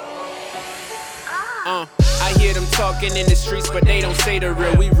I hear them talking in the streets, but they don't say the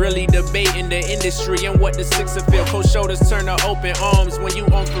real. We really debating the industry and what the sixer feel. Cold shoulders turn to open arms when you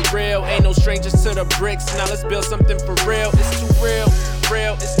on for real. Ain't no strangers to the bricks. Now let's build something for real. It's too real,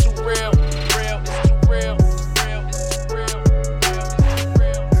 real, it's too real, real, it's too real.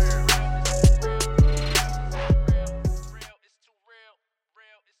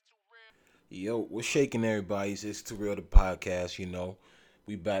 Yo, what's shaking everybody? It's Too Real the podcast,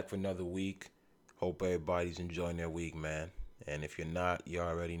 We back for another week. Hope everybody's enjoying their week, man. And if you're not, you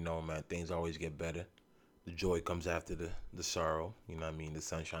already know, man, things always get better. The joy comes after the sorrow, The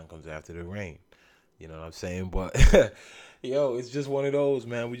sunshine comes after the rain. You know what I'm saying? But, yo, it's just one of those,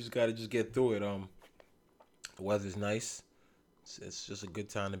 man. We just got to get through it. The weather's nice. It's just a good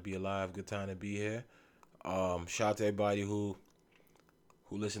time to be alive, good time to be here. Shout out to everybody who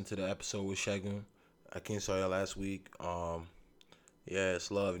listened to the episode with Shagun. I can't saw y'all last week. Yeah, it's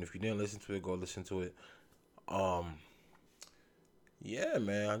love. And if you didn't listen to it, go listen to it. Yeah,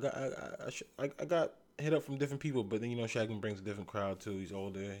 man. I got hit up from different people, but then Shagun brings a different crowd too. He's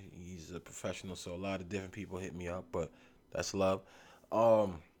older. He's a professional, so a lot of different people hit me up, but that's love.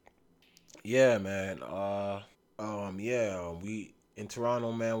 Yeah, man. We in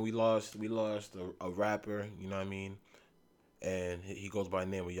Toronto, man. We lost a rapper. You know what I mean? And he goes by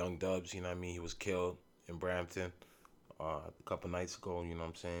the name of Young Dubs, He was killed in Brampton a couple nights ago,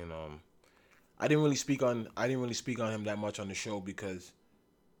 I didn't really speak on him that much on the show because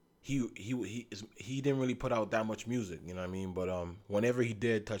he didn't really put out that much music, But whenever he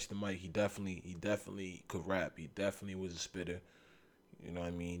did touch the mic, he definitely could rap. He definitely was a spitter.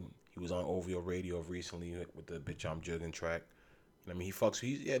 He was on OVO Radio recently with the Bitch I'm Jugging track.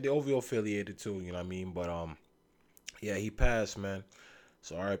 The OVO affiliated too, But yeah, he passed, man.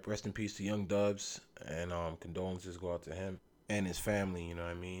 So, all right, rest in peace to Young Dubs, and condolences go out to him and his family,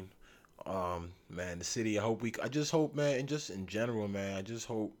 Man, the city, I just hope, man, and just in general, man, I just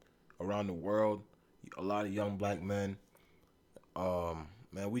hope around the world, a lot of young black men,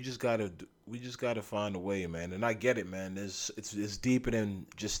 man, we just gotta find a way, man. And I get it, man. It's deeper than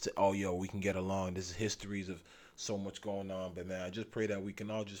just, we can get along. There's histories of so much going on, but man, I just pray that we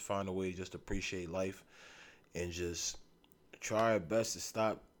can all just find a way to just appreciate life. And just try our best to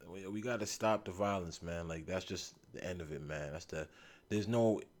stop. We got to stop the violence, man. Like, that's just the end of it, man. There's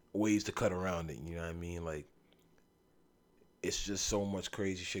no ways to cut around it, Like, it's just so much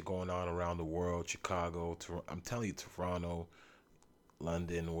crazy shit going on around the world. Chicago, I'm telling you, Toronto,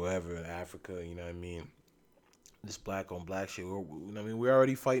 London, wherever, Africa, This black on black shit. We're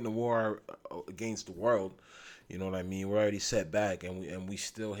already fighting a war against the world. We're already set back, and we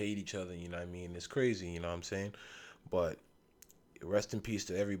still hate each other. It's crazy. But rest in peace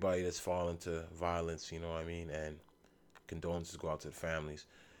to everybody that's fallen to violence. And condolences go out to the families.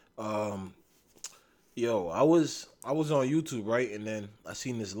 Yo, I was on YouTube, right, and then I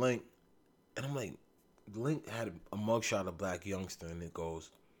seen this link, and I'm like, the link had a mugshot of Black Youngster, and it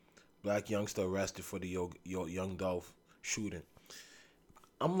goes, Black Youngster arrested for the Young Dolph shooting.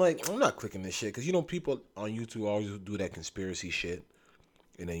 I'm like, I'm not clicking this shit, because people on YouTube always do that conspiracy shit,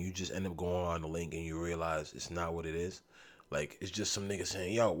 and then you just end up going on the link and you realize it's not what it is. Like, it's just some nigga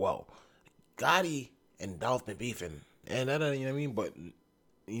saying, yo, well, Gotti and Dolph been beefing, and that, But,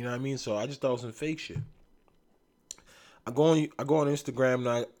 so I just thought it was some fake shit. I go on Instagram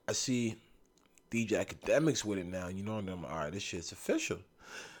now, I see DJ Academics with it now, and I'm like, all right, this shit's official.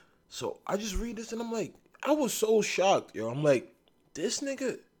 So I just read this, and I'm like, I was so shocked, yo. I'm like, this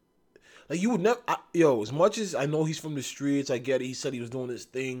nigga, like, you would never, as much as I know he's from the streets, I get it, he said he was doing this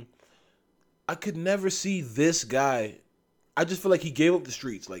thing, I could never see this guy. I just feel like he gave up the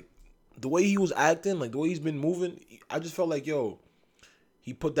streets. Like, the way he was acting, like, the way he's been moving, I just felt like,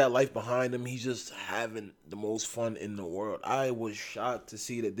 he put that life behind him. He's just having the most fun in the world. I was shocked to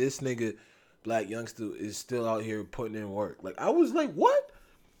see that this nigga, Black Youngster, is still out here putting in work. Like, I was like, what?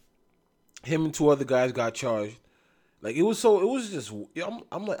 Him and two other guys got charged. Like,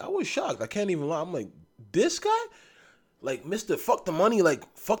 I'm like, I was shocked. I can't even lie. I'm like, this guy? Like, Mr. Fuck the money, like,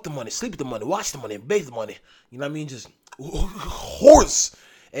 fuck the money, sleep with the money, watch the money, and bathe the money. Just horse.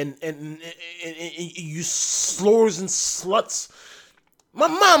 And you slurs and sluts. My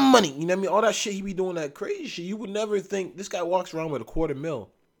mom money. All that shit he be doing, that crazy shit. You would never think this guy walks around with $250,000.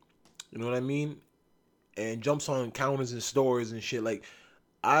 You know what I mean? And jumps on counters in stores and shit. Like,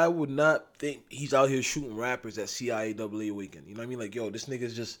 I would not think he's out here shooting rappers at CIAA weekend. You know what I mean? Like, this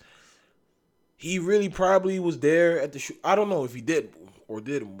nigga's just, he really probably was there at the shoot. I don't know if he did or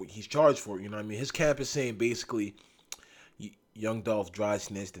didn't. He's charged for it. You know what I mean? His camp is saying basically Young Dolph dry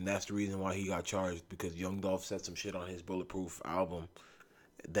snitched, and that's the reason why he got charged, because Young Dolph said some shit on his Bulletproof album.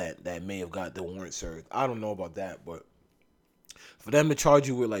 that may have got the warrant served. I don't know about that, but for them to charge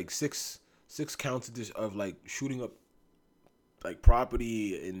you with like six counts of like shooting up like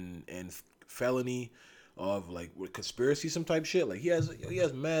property and felony of like with conspiracy, some type shit. Like he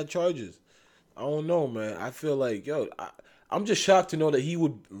has mad charges. I don't know, man. I feel like I'm just shocked to know that he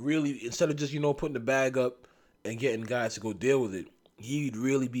would really, instead of just putting the bag up and getting guys to go deal with it, he'd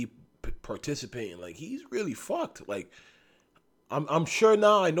really be participating. Like he's really fucked. Like I'm sure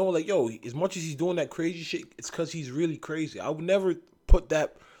now. I know, like, as much as he's doing that crazy shit, it's because he's really crazy. I would never put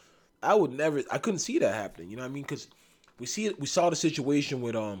that. I couldn't see that happening. You know what I mean? Because we saw the situation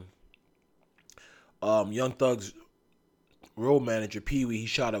with Young Thug's road manager Pee Wee. He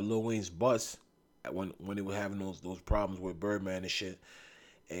shot up Lil Wayne's bus when they were having those problems with Birdman and shit.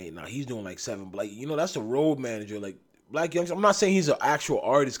 And now he's doing like 7. Like, that's a road manager. Like Blac Youngsta. I'm not saying he's an actual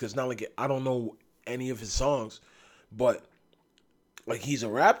artist because it's not like I don't know any of his songs, but like he's a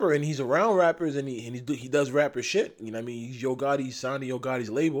rapper and he's around rappers and he does rapper shit. You know what I mean? He's Yo Gotti. He's signed to Yo Gotti's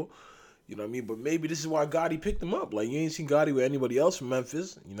label. You know what I mean? But maybe this is why Gotti picked him up. Like, you ain't seen Gotti with anybody else from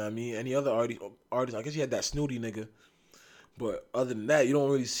Memphis. You know what I mean? Any other artist. I guess he had that Snooty nigga. But other than that, you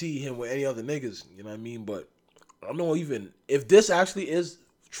don't really see him with any other niggas. You know what I mean? But I don't know, even if this actually is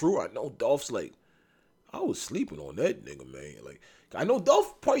true, I know Dolph's like, I was sleeping on that nigga, man. Like, I know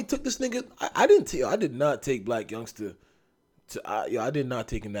Dolph probably took this nigga. I did not take Blac Youngsta. I did not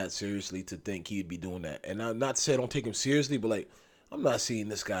take him that seriously to think he'd be doing that. And I'm not to say I don't take him seriously, but like, I'm not seeing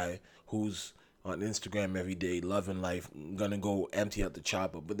this guy who's on Instagram every day, loving life, gonna go empty out the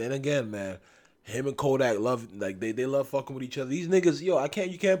chopper. But then again, man, him and Kodak they love fucking with each other. These niggas,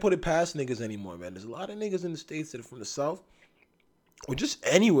 you can't put it past niggas anymore, man. There's a lot of niggas in the States that are from the South or just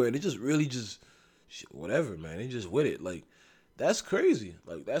anywhere. They just really just shit, whatever, man. They just with it. Like, that's crazy.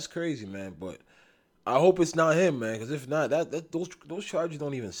 Like, that's crazy, man. But I hope it's not him, man. Because if not, those charges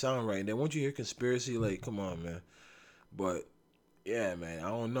don't even sound right. And then once you hear conspiracy, like, come on, man. But yeah, man, I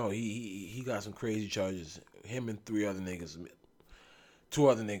don't know. He got some crazy charges. Him and 2 other niggas,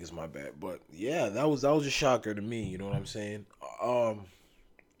 my bad. But yeah, that was a shocker to me. You know what I'm saying?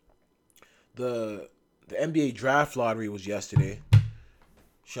 The NBA draft lottery was yesterday.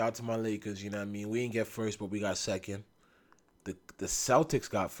 Shout out to my Lakers. You know what I mean? We didn't get first, but we got second. The Celtics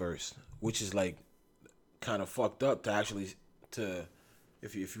got first, which is like kind of fucked up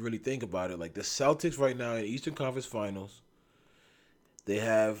if you really think about it. Like, the Celtics right now in the Eastern Conference Finals, they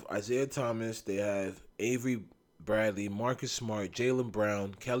have Isaiah Thomas, they have Avery Bradley, Marcus Smart, Jaylen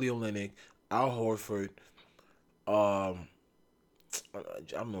Brown, Kelly Olynyk, Al Horford. I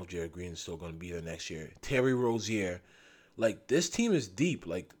don't know if Jared Green is still going to be there next year. Terry Rozier. Like, this team is deep.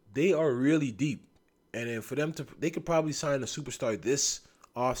 Like, they are really deep. And then for them they could probably sign a superstar this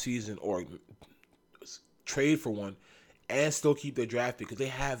offseason or trade for one and still keep their draft pick because they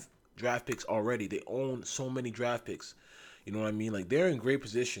have draft picks already. They own so many draft picks. You know what I mean? Like, they're in great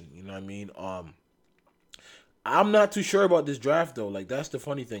position. You know what I mean? I'm not too sure about this draft though. Like, that's the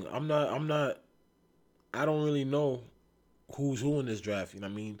funny thing. I don't really know who's who in this draft. You know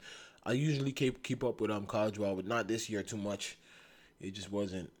what I mean? I usually keep up with college ball, but not this year too much. It just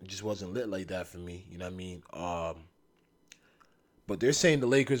wasn't lit like that for me. You know what I mean? But they're saying the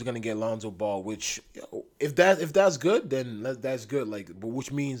Lakers are gonna get Lonzo Ball, which if that's good, then that's good. Like, but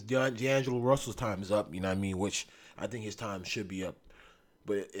which means D'Angelo Russell's time is up. You know what I mean? Which I think his time should be up.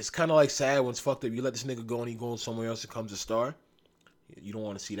 But it's kind of like sad when it's fucked up. You let this nigga go and he goes somewhere else and becomes a star. You don't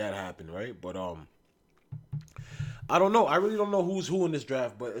want to see that happen, right? But I don't know. I really don't know who's who in this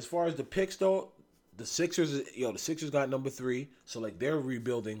draft. But as far as the picks though, the Sixers got number 3. So like, they're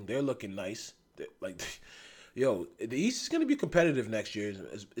rebuilding. They're looking nice. The East is gonna be competitive next year.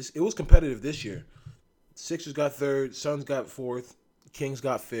 It was competitive this year. Sixers got 3rd. Suns got 4th. Kings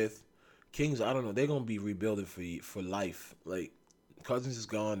got 5th. Kings, I don't know. They're gonna be rebuilding for life. Like, Cousins is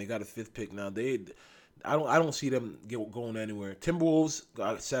gone. They got a 5th pick now. I don't see them going anywhere. Timberwolves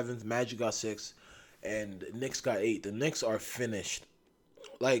got 7th. Magic got 6th, and the Knicks got 8th. The Knicks are finished.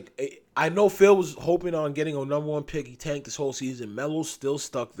 Like, I know Phil was hoping on getting a number 1 pick. He tanked this whole season. Melo's still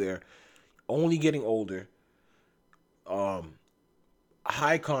stuck there, only getting older.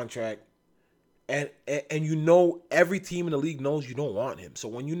 High contract. And every team in the league knows you don't want him. So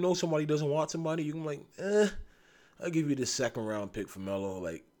when you know somebody doesn't want somebody, you can like, I'll give you this 2nd round pick for Melo.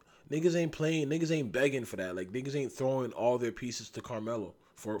 Like, niggas ain't playing, niggas ain't begging for that. Like, niggas ain't throwing all their pieces to Carmelo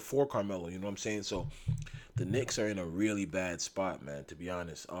for Carmelo. You know what I'm saying? So the Knicks are in a really bad spot, man, to be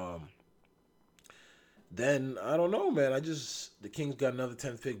honest. Then I don't know, man. The Kings got another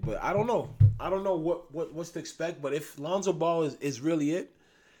 10th pick, but I don't know. I don't know what's to expect. But if Lonzo Ball is really it,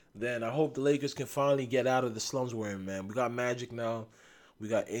 then I hope the Lakers can finally get out of the slums we're in, man. We got Magic now. We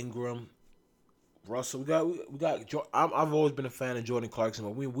got Ingram, Russell. We got. I've always been a fan of Jordan Clarkson,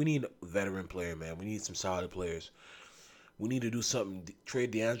 but we need a veteran player, man. We need some solid players. We need to do something. Trade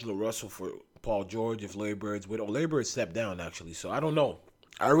D'Angelo Russell for Paul George if Larry Bird's with. Oh, Larry Bird stepped down actually, so I don't know.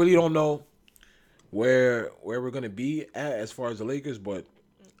 I really don't know where we're gonna be at as far as the Lakers, but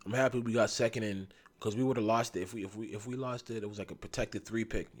I'm happy we got second in because we would have lost it if we lost it. It was like a protected 3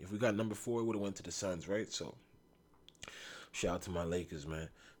 pick. If we got number 4, it would have went to the Suns, right? So shout out to my Lakers, man.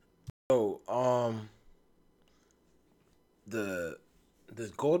 So the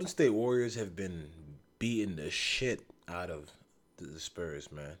Golden State Warriors have been beating the shit out of the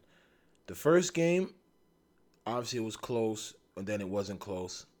Spurs, man. The first game, obviously, it was close, and then it wasn't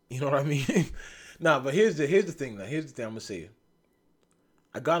close. You know what I mean? Nah, but here's the thing. Now, here's the thing I'm gonna say.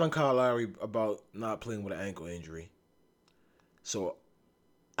 I got on Kyle Lowry about not playing with an ankle injury, so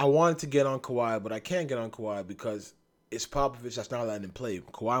I wanted to get on Kawhi, but I can't get on Kawhi because it's Popovich that's not letting him play.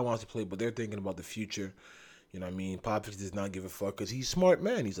 Kawhi wants to play, but they're thinking about the future. You know what I mean? Popovich does not give a fuck because he's a smart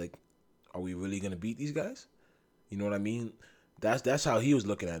man. He's like, are we really gonna beat these guys? You know what I mean? That's how he was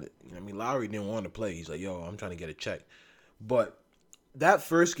looking at it. You know what I mean? Lowry didn't want to play. He's like, yo, I'm trying to get a check. But that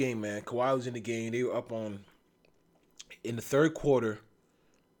first game, man, Kawhi was in the game. They were up in the third quarter,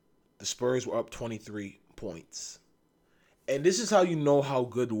 the Spurs were up 23 points. And this is how you know how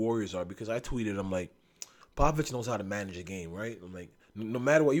good the Warriors are because I tweeted, I'm like, Popovich knows how to manage a game, right? I'm like, no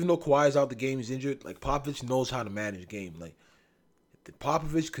matter what, even though Kawhi's out the game, he's injured, like, Popovich knows how to manage a game. Like,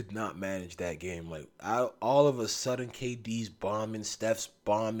 Popovich could not manage that game. Like, all of a sudden, KD's bombing, Steph's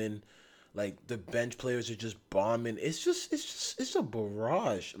bombing. Like, the bench players are just bombing. It's a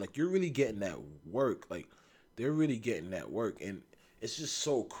barrage. Like, you're really getting that work. Like, they're really getting that work. And it's just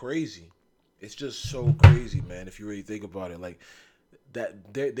so crazy. It's just so crazy, man, if you really think about it. Like,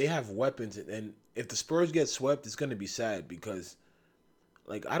 that they have weapons. And if the Spurs get swept, it's going to be sad because,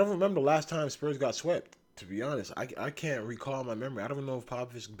 like, I don't remember the last time Spurs got swept. To be honest, I can't recall my memory. I don't know if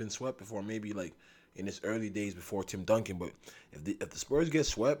Popovich has been swept before. Maybe, like, in his early days before Tim Duncan. But if the Spurs get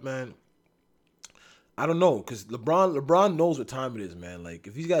swept, man, I don't know, because LeBron knows what time it is, man. Like,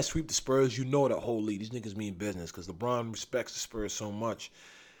 if these guys sweep the Spurs, you know that whole league. These niggas mean business because LeBron respects the Spurs so much.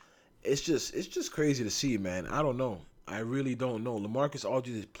 It's just crazy to see, man. I don't know. I really don't know. LaMarcus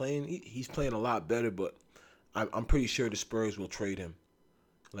Aldridge is playing. He's playing a lot better, but I'm pretty sure the Spurs will trade him.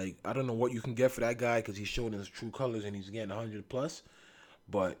 Like, I don't know what you can get for that guy because he's showing his true colors and he's getting 100 plus.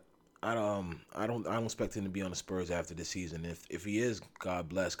 But I don't expect him to be on the Spurs after this season. If he is, God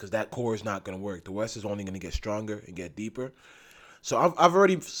bless, because that core is not going to work. The West is only going to get stronger and get deeper. So I've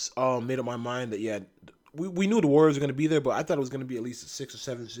already made up my mind that, yeah, we knew the Warriors were going to be there, but I thought it was going to be at least a 6 or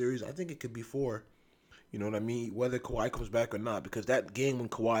 7 series. I think it could be 4. You know what I mean? Whether Kawhi comes back or not, because that game when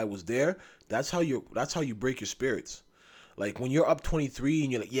Kawhi was there, that's how you break your spirits. Like, when you're up 23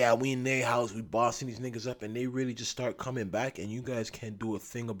 and you're like, yeah, we in their house, we bossing these niggas up, and they really just start coming back and you guys can't do a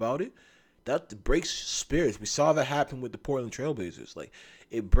thing about it, that breaks spirits. We saw that happen with the Portland Trailblazers. Like,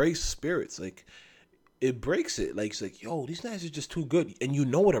 it breaks spirits. Like, it breaks it. Like, it's like, yo, these guys are just too good. And you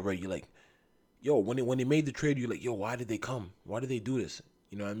know it already. You're like, yo, when they made the trade, you're like, yo, why did they come? Why did they do this?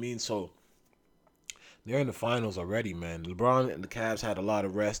 You know what I mean? So, they're in the finals already, man. LeBron and the Cavs had a lot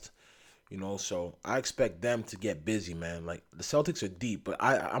of rest. You know, so I expect them to get busy, man. Like, the Celtics are deep, but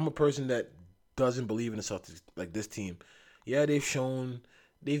I'm a person that doesn't believe in the Celtics. Like, this team, yeah,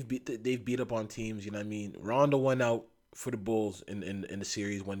 they've beat up on teams. You know what I mean? Rondo went out for the Bulls in the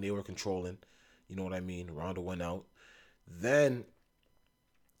series when they were controlling. You know what I mean? Rondo went out. Then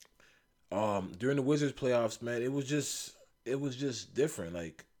during the Wizards playoffs, man, it was just different.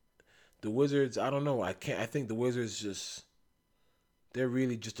 Like, the Wizards, I don't know. I think the Wizards just. They're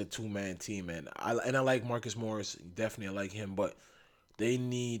really just a 2-man team, man. I like Marcus Morris. Definitely, I like him. But they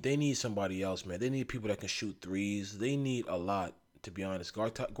need somebody else, man. They need people that can shoot threes. They need a lot, to be honest.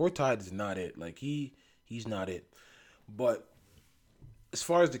 Gortat is not it. Like, he's not it. But as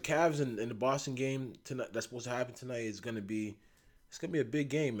far as the Cavs and the Boston game tonight, that's supposed to happen tonight, it's gonna be a big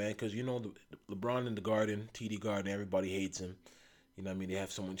game, man. Because, you know, the LeBron in the Garden, TD Garden, everybody hates him. You know what I mean? They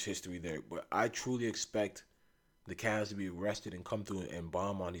have so much history there. But I truly expect the Cavs to be arrested and come through and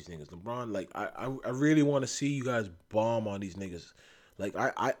bomb on these niggas. LeBron, like, I really want to see you guys bomb on these niggas. Like,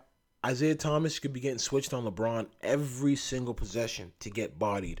 Isaiah Thomas could be getting switched on LeBron every single possession to get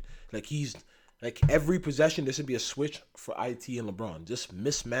bodied. Like, every possession, there should be a switch for IT and LeBron. Just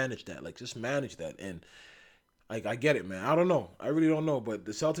mismanage that. Like, just manage that. And, like, I get it, man. I don't know. I really don't know. But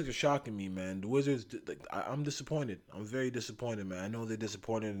the Celtics are shocking me, man. The Wizards, like, I'm disappointed. I'm very disappointed, man. I know they're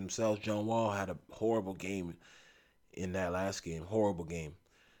disappointed in themselves. John Wall had a horrible game in that last game. Horrible game.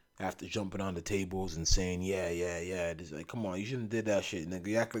 after jumping on the tables and saying, yeah. It's like, come on, you shouldn't have did that shit, nigga.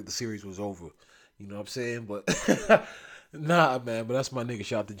 You act like the series was over. You know what I'm saying? But nah, man. But that's my nigga.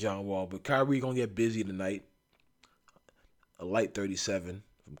 Shout out to John Wall. But Kyrie gonna get busy tonight. A light 37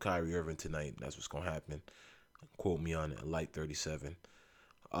 from Kyrie Irving tonight. That's what's gonna happen. Quote me on it. A light 37.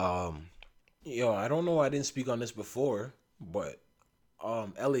 Yo, I don't know why I didn't speak on this before, but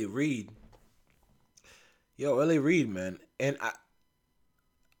L.A. Reid. Yo, L.A. Reid, man. And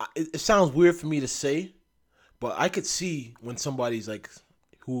it sounds weird for me to say, but I could see when somebody's like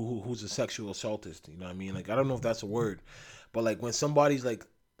who's a sexual assaultist. You know what I mean? Like, I don't know if that's a word, but like when somebody's like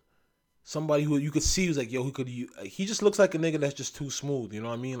somebody who you could see who's like, yo, he just looks like a nigga that's just too smooth. You know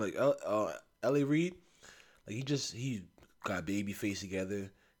what I mean? Like L.A. Reid, like he got Babyface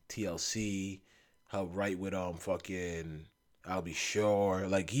together, TLC, helped write with fucking I'll Be Sure.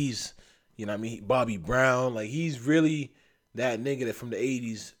 Like he's, you know what I mean, Bobby Brown. Like he's really that nigga that from the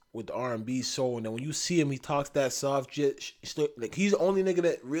 80s with the R&B soul. And then when you see him, he talks that soft shit. Like he's the only nigga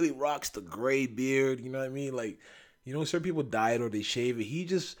that really rocks the gray beard. You know what I mean? Like, you know, certain people dye it or they shave it.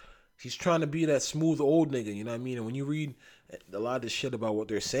 He's trying to be that smooth old nigga. You know what I mean? And when you read a lot of this shit about what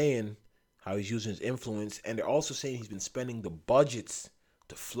they're saying, how he's using his influence, and they're also saying he's been spending the budgets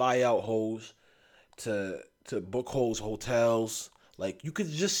to fly out hoes, to book hoes hotels. Like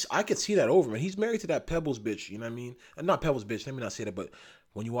I could see that over, man. He's married to that Pebbles bitch, you know what I mean? Not Pebbles bitch, let me not say that, but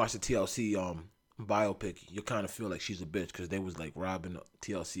when you watch the TLC biopic, you kind of feel like she's a bitch because they was like robbing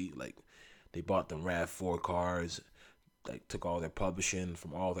TLC. Like they bought them RAV4 cars, like took all their publishing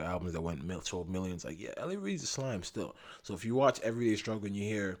from all their albums that sold millions. Like, yeah, L.A. Reid's a slime still. So if you watch Everyday Struggle and you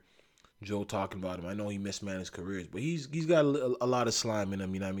hear Joe talking about him, I know he mismanaged careers, but he's got a lot of slime in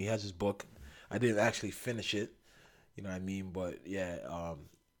him. You know what I mean? He has his book. I didn't actually finish it. You know what I mean? But yeah,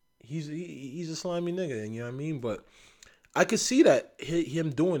 he's a slimy nigga, you know what I mean? But I could see that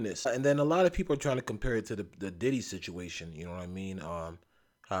him doing this, and then a lot of people are trying to compare it to the Diddy situation. You know what I mean?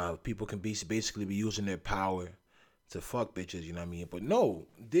 How people can basically be using their power to fuck bitches. You know what I mean? But no,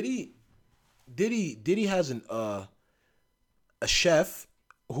 Diddy has a chef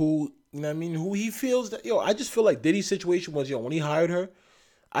who, you know what I mean, who he feels that, yo, I just feel like Diddy's situation was, yo, when he hired her,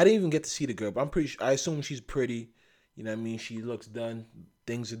 I didn't even get to see the girl, but I assume she's pretty. You know what I mean? She looks done.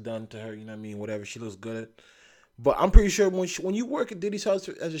 Things are done to her. You know what I mean? Whatever. She looks good. But I'm pretty sure when you work at Diddy's house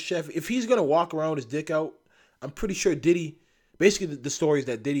as a chef, if he's going to walk around with his dick out, I'm pretty sure Diddy, basically the story is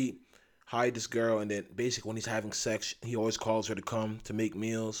that Diddy hired this girl, and then basically when he's having sex, he always calls her to come to make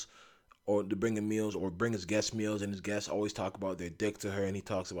meals or to bring him meals or bring his guests meals, and his guests always talk about their dick to her, and he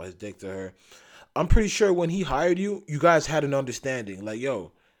talks about his dick to her. I'm pretty sure when he hired you, you guys had an understanding. Like,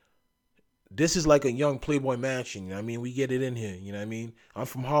 yo, this is like a young Playboy Mansion, you know what I mean? We get it in here, you know what I mean? I'm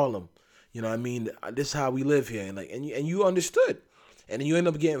from Harlem, you know what I mean? This is how we live here, and like, and you understood, and then you end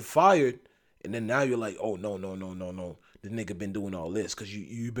up getting fired, and then now you're like, oh no, the nigga been doing all this because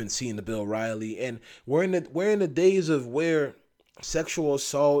you've been seeing the Bill Riley, and we're in the days of where sexual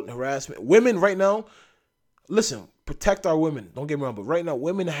assault, harassment, women right now. Listen, protect our women. Don't get me wrong, but right now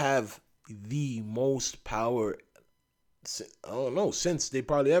women have the most power, I don't know, since they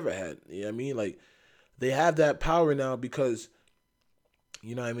probably ever had. You know what I mean? Like, they have that power now because,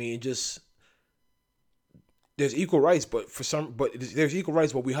 you know what I mean, there's equal rights, but there's equal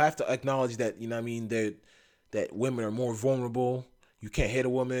rights, but we have to acknowledge that, you know what I mean, that women are more vulnerable. You can't hit a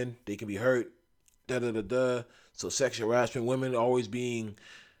woman, they can be hurt. So sexual harassment, women always being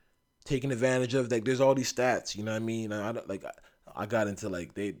taken advantage of. Like, there's all these stats, you know what I mean? I got into,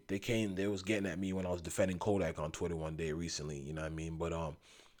 like, they was getting at me when I was defending Kodak on Twitter one day recently, you know what I mean? But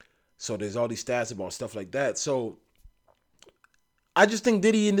so there's all these stats about stuff like that. So I just think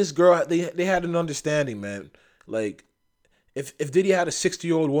Diddy and this girl, they had an understanding, man. Like, if Diddy had a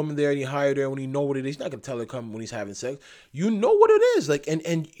 60-year-old woman there and he hired her, when he know what it is, he's not gonna tell her come when he's having sex. You know what it is, like,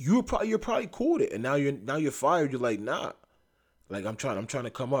 and you're probably cool with it. And now you're fired. You're like, nah, like I'm trying to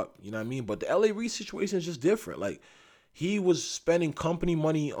come up. You know what I mean? But the L.A. Reid situation is just different. Like, he was spending company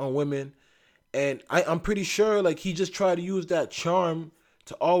money on women, and I'm pretty sure, like, he just tried to use that charm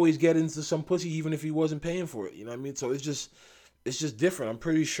to always get into some pussy, even if he wasn't paying for it. You know what I mean? So it's just different. I'm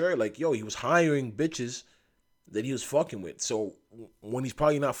pretty sure, like, yo, he was hiring bitches that he was fucking with. So when he's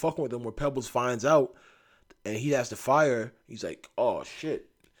probably not fucking with them, where Pebbles finds out and he has to fire her, he's like, oh shit,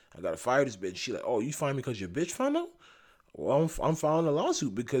 I gotta fire this bitch. She like, oh, you fired me because your bitch found out? Well, I'm filing a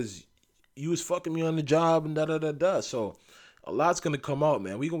lawsuit because you was fucking me on the job and da. So a lot's gonna come out,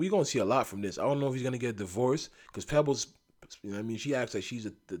 man. We gonna see a lot from this. I don't know if he's gonna get divorced because Pebbles, you know what I mean, she acts like she's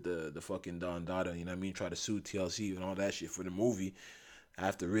the fucking Don Dada, you know what I mean, try to sue TLC and all that shit for the movie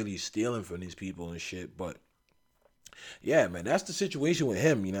after really stealing from these people and shit. But Yeah, man, that's the situation with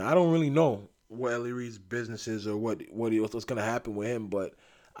him. I don't really know what Ellie Reed's business is or what's gonna happen with him, but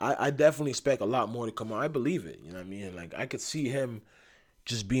I definitely expect a lot more to come out. I believe it. You know what I mean? Like I could see him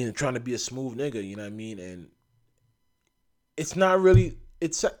just being trying to be a smooth nigga. You know what I mean? And it's not really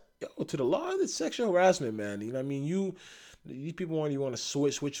to the law. It's sexual harassment, man. You know what I mean? These people want to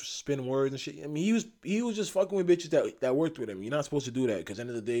switch spin words and shit. I mean, he was just fucking with bitches that worked with him. You're not supposed to do that because end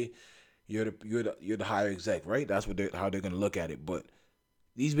of the day, you're the higher exec, right? That's how they're gonna look at it. But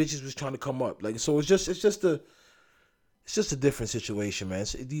these bitches was trying to come up, like, so it's just a different situation, man.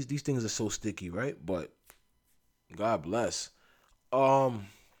 These things are so sticky, right? But God bless. Um,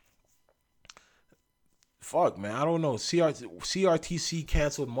 Fuck, man. I don't know. CRTC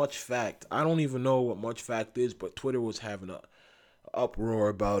canceled Much Fact. I don't even know what Much Fact is, but Twitter was having a uproar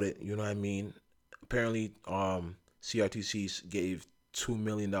about it. You know what I mean? Apparently, CRTC gave $2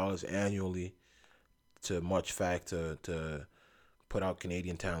 million annually to Much Fact to put out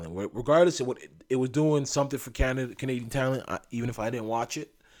Canadian talent. Regardless of what it was doing, something for Canadian talent. Even if I didn't watch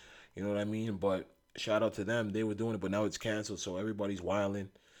it, you know what I mean. But shout out to them. They were doing it, but now it's canceled, so everybody's wilding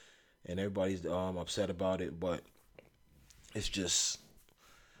and everybody's upset about it. But it's just,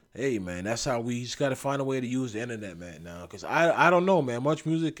 hey, man, that's how we just gotta find a way to use the internet, man. Now, cause I don't know, man. Much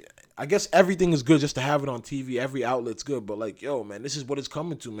music, I guess everything is good just to have it on TV. Every outlet's good, but like, yo, man, this is what it's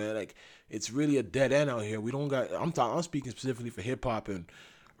coming to, man. Like, it's really a dead end out here. We don't got. I'm speaking specifically for hip hop and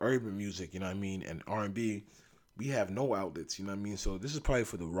urban music. You know what I mean? And R&B. We have no outlets. You know what I mean? So this is probably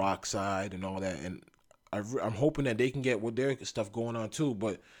for the rock side and all that. And I'm hoping that they can get with their stuff going on too.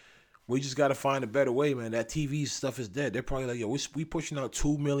 But we just got to find a better way, man. That TV stuff is dead. They're probably like, yo, we pushing out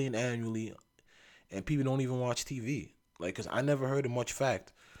 2 million annually, and people don't even watch TV. Like, cause I never heard of Much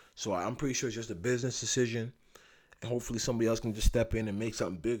Fact, so I'm pretty sure it's just a business decision. And hopefully somebody else can just step in and make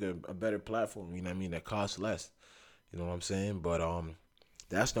something bigger, a better platform. You know what I mean? That costs less. You know what I'm saying? But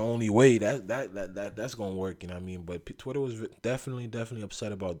that's the only way that's gonna work. You know what I mean? But Twitter was definitely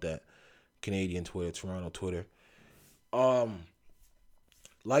upset about that. Canadian Twitter, Toronto Twitter. Um.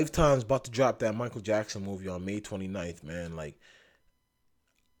 Lifetime's about to drop that Michael Jackson movie on May 29th, man. Like,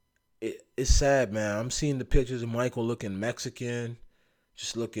 it's sad, man. I'm seeing the pictures of Michael looking Mexican,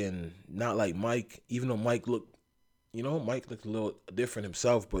 just looking not like Mike, even though Mike looked a little different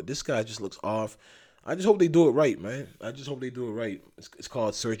himself, but this guy just looks off. I just hope they do it right, man. I just hope they do it right. It's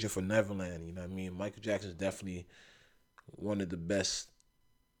called Searching for Neverland, you know what I mean? Michael Jackson's definitely one of the best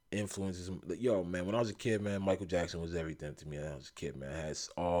influences. Yo, man, when I was a kid, man, Michael Jackson was everything to me. When I was a kid, man, I had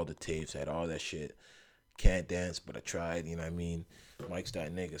all the tapes, had all that shit. Can't dance, but I tried. You know what I mean? Mike's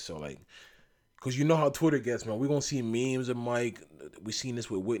that nigga. So like, cause you know how Twitter gets, man. We gonna see memes of Mike. We seen this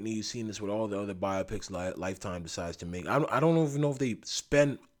with Whitney. You seen this with all the other biopics Lifetime decides to make. I don't even know if they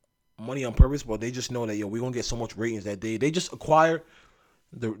spend money on purpose, but they just know that we gonna get so much ratings that they just acquire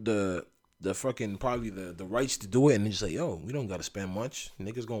the fucking probably the rights to do it, and then just like, yo, we don't gotta spend much.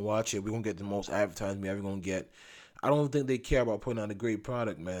 Niggas gonna watch it. We gonna get the most advertising we ever gonna get. I don't think they care about putting out a great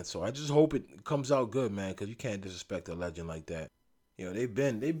product, man. So I just hope it comes out good, man, because you can't disrespect a legend like that. They've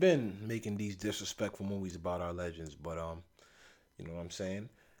been making these disrespectful movies about our legends, but you know what I'm saying.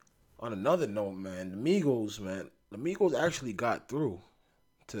 On another note, man, the Migos actually got through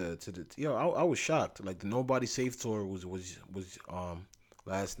to the I was shocked. Like the Nobody Safe tour was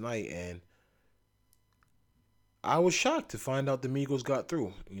last night, and I was shocked to find out the Migos got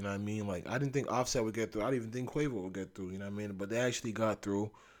through. You know what I mean? Like I didn't think Offset would get through. I didn't even think Quavo would get through. You know what I mean? But they actually got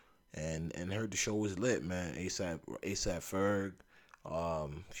through, and heard the show was lit, man. ASAP Ferg,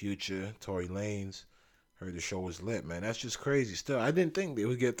 Future, Tory Lanez. Heard the show was lit, man. That's just crazy. Still, I didn't think they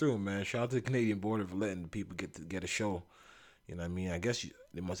would get through, man. Shout out to the Canadian border for letting people get a show. You know what I mean? I guess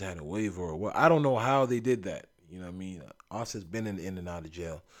they must have had a waiver or what. I don't know how they did that. You know what I mean? Offset's been in and out of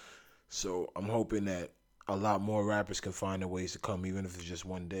jail. So I'm hoping that a lot more rappers can find their ways to come, even if it's just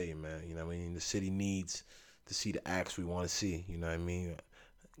one day, man. You know what I mean? The city needs to see the acts we want to see. You know what I mean?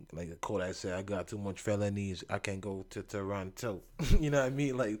 Like Kodak said, I got too much felonies. I can't go to Toronto. You know what I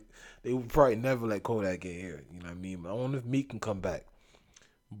mean? Like, they would probably never let Kodak get here. You know what I mean? I wonder if Meek can come back.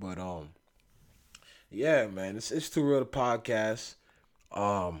 But, yeah, man, it's Too Real the podcast.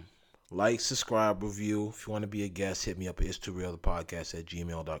 Like, subscribe, review. If you want to be a guest, hit me up at It's Too Real the podcast at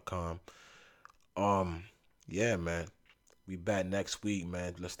gmail.com. Yeah, man. We back next week,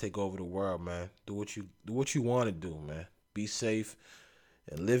 man. Let's take over the world, man. Do what you want to do, man. Be safe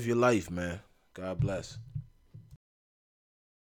and live your life, man. God bless.